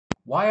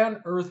Why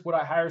on earth would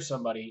I hire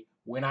somebody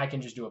when I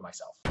can just do it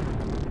myself?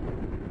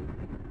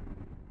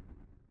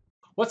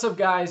 What's up,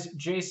 guys?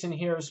 Jason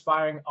here,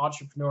 aspiring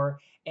entrepreneur.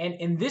 And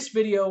in this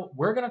video,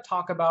 we're going to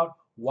talk about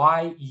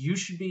why you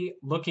should be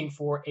looking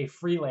for a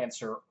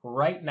freelancer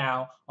right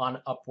now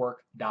on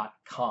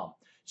Upwork.com.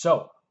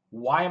 So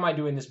why am I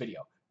doing this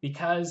video?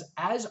 Because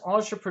as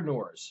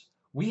entrepreneurs,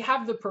 we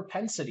have the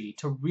propensity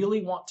to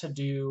really want to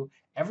do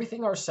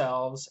everything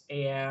ourselves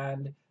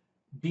and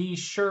be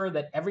sure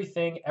that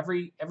everything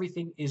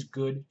is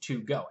good to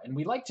go. And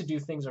we like to do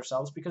things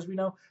ourselves because we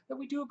know that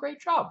we do a great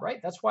job, right?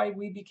 That's why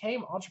we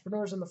became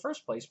entrepreneurs in the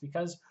first place,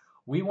 because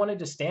we wanted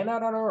to stand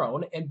out on our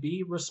own and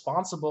be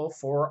responsible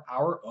for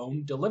our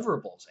own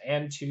deliverables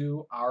and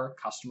to our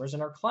customers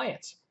and our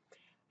clients.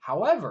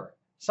 However,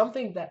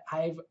 something that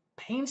I've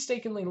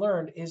painstakingly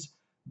learned is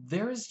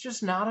there is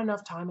just not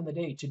enough time in the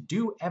day to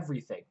do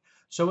everything.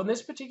 So in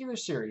this particular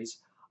series,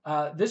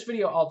 this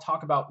video, I'll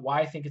talk about why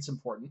I think it's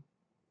important.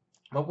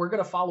 But we're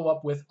going to follow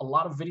up with a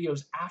lot of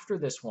videos after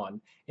this one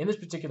in this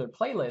particular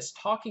playlist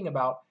talking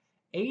about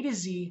A to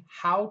Z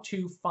how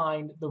to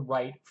find the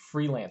right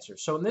freelancer.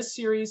 So in this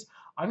series,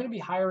 I'm going to be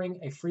hiring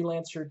a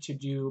freelancer to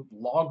do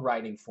blog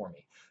writing for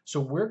me.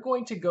 So we're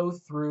going to go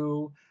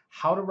through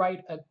how to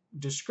write a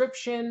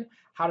description,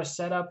 how to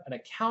set up an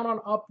account on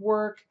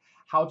Upwork,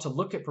 how to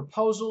look at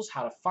proposals,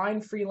 how to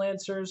find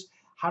freelancers,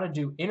 how to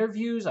do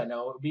interviews. I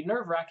know it would be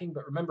nerve-wracking,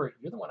 but remember,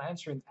 you're the one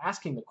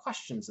asking the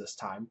questions this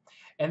time.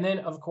 And then,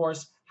 of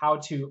course, how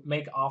to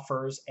make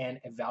offers and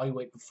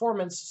evaluate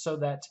performance so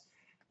that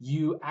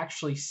you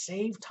actually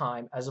save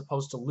time as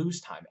opposed to lose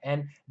time.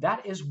 And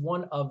that is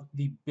one of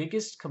the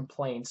biggest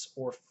complaints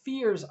or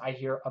fears I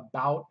hear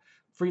about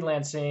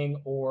freelancing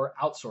or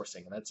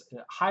outsourcing. That's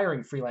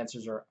hiring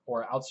freelancers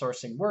or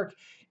outsourcing work,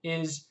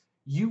 is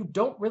you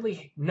don't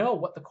really know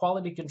what the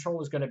quality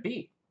control is going to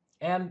be.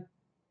 And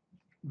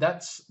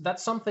that's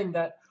something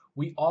that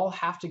we all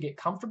have to get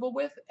comfortable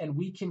with, and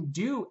we can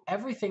do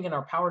everything in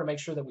our power to make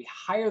sure that we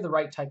hire the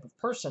right type of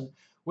person,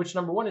 which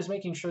number one is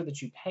making sure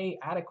that you pay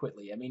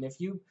adequately. I mean,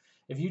 if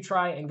you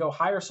try and go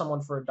hire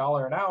someone for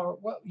 $1 an hour,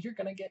 well, you're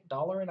going to get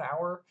 $1 an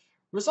hour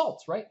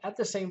results, right? At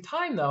the same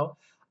time, though,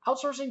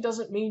 outsourcing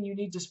doesn't mean you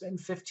need to spend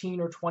 $15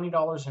 or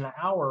 $20 an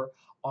hour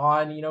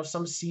on,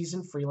 some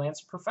seasoned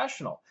freelance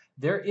professional.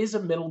 There is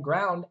a middle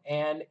ground,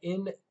 and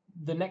in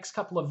the next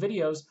couple of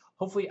videos,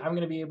 hopefully I'm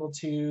going to be able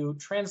to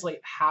translate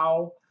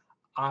how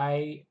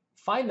I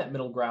find that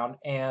middle ground,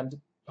 and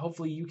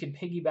hopefully you can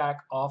piggyback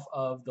off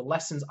of the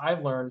lessons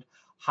I've learned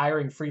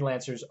hiring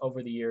freelancers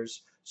over the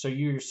years so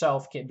you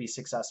yourself can be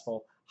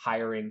successful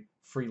hiring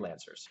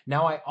freelancers.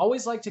 Now, I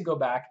always like to go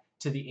back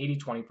to the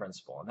 80-20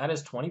 principle, and that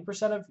is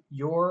 20% of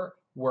your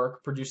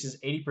work produces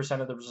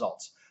 80% of the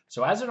results.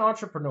 So as an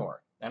entrepreneur,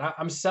 and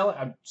I'm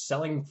selling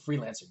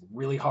freelancing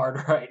really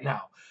hard right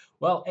now.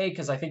 Well, A,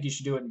 because I think you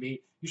should do it, and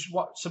B, you should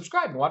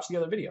subscribe and watch the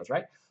other videos,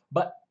 right?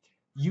 But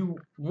you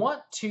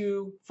want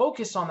to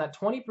focus on that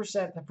 20%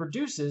 that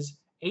produces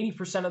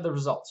 80% of the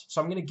results.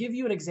 So I'm going to give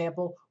you an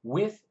example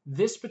with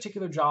this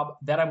particular job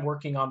that I'm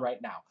working on right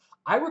now.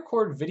 I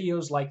record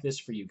videos like this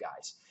for you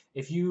guys.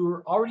 If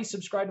you're already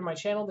subscribed to my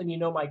channel, then you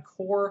know my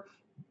core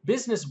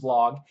business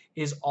blog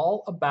is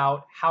all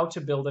about how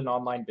to build an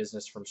online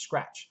business from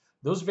scratch.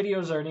 Those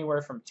videos are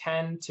anywhere from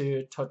 10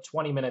 to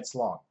 20 minutes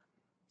long.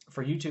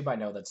 For YouTube, I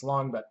know that's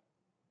long, but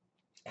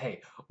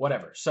hey,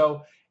 whatever.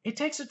 So it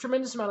takes a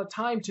tremendous amount of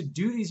time to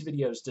do these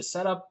videos, to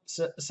set up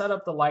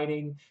the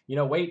lighting,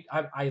 wait,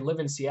 I live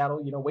in Seattle,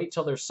 wait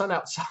till there's sun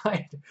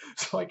outside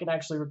so I can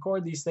actually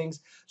record these things.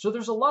 So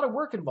there's a lot of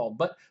work involved,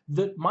 but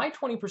my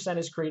 20%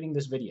 is creating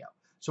this video.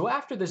 So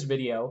after this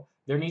video,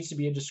 there needs to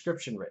be a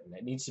description written.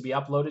 It needs to be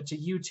uploaded to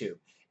YouTube.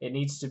 It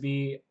needs to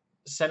be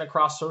sent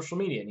across social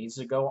media. It needs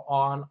to go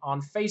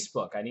on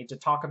Facebook. I need to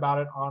talk about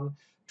it on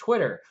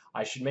Twitter.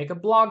 I should make a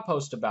blog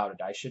post about it.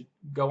 I should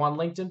go on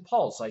LinkedIn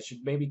Pulse. I should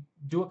maybe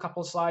do a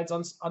couple slides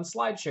on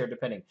SlideShare,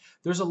 depending.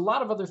 There's a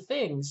lot of other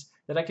things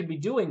that I could be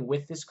doing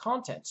with this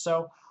content.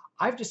 So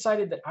I've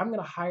decided that I'm going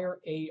to hire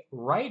a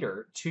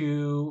writer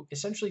to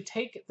essentially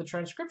take the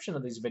transcription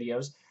of these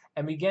videos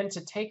and begin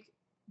to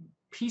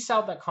piece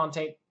out that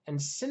content and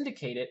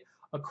syndicate it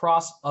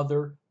across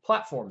other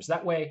platforms.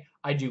 That way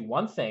I do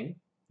one thing,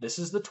 this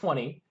is the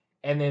 20,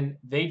 and then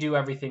they do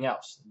everything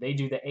else. They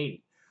do the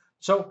 80.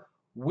 So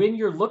when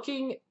you're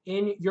looking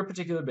in your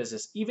particular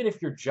business, even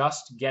if you're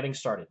just getting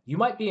started, you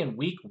might be in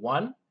week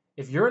 1.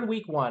 If you're in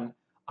week 1,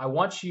 I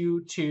want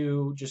you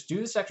to just do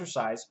this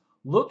exercise.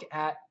 Look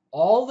at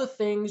all the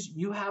things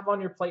you have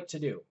on your plate to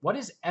do. What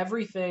is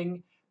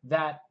everything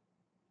that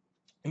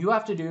you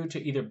have to do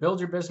to either build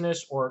your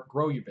business or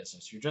grow your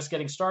business? You're just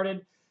getting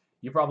started.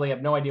 You probably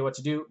have no idea what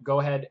to do.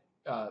 Go ahead,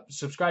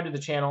 subscribe to the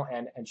channel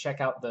and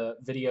check out the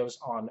videos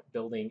on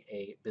building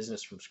a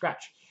business from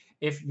scratch.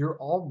 If you're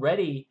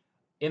already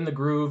in the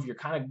groove, you're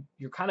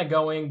kind of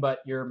going, but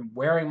you're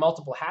wearing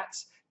multiple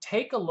hats,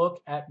 take a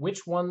look at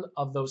which one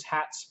of those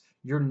hats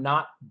you're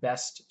not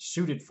best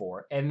suited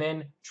for, and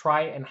then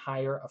try and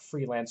hire a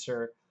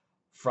freelancer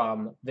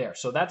from there.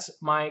 So that's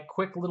my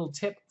quick little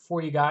tip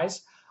for you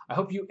guys. I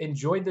hope you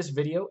enjoyed this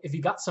video. If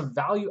you got some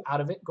value out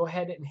of it, go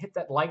ahead and hit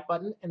that like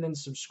button and then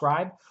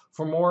subscribe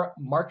for more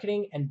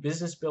marketing and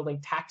business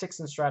building tactics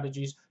and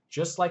strategies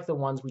just like the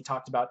ones we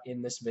talked about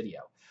in this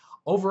video.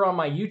 Over on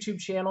my YouTube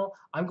channel,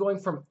 I'm going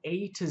from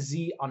A to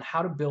Z on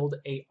how to build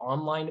an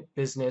online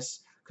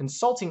business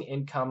consulting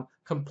income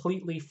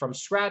completely from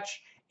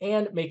scratch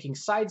and making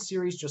side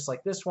series just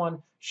like this one,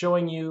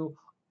 showing you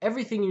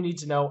everything you need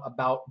to know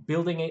about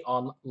building an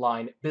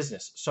online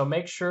business. So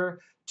make sure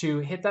to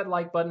hit that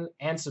like button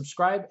and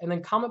subscribe, and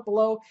then comment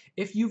below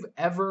if you've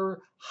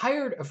ever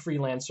hired a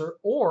freelancer,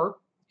 or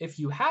if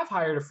you have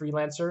hired a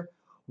freelancer,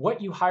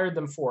 what you hired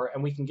them for,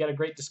 and we can get a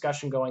great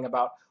discussion going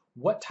about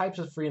what types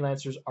of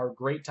freelancers are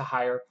great to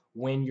hire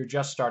when you're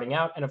just starting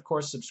out. And of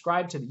course,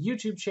 subscribe to the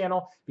YouTube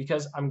channel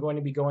because I'm going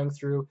to be going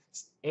through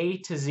A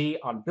to Z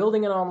on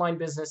building an online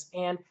business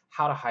and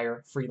how to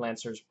hire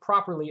freelancers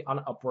properly on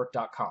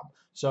Upwork.com.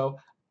 So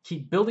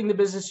keep building the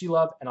business you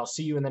love, and I'll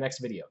see you in the next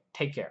video.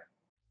 Take care.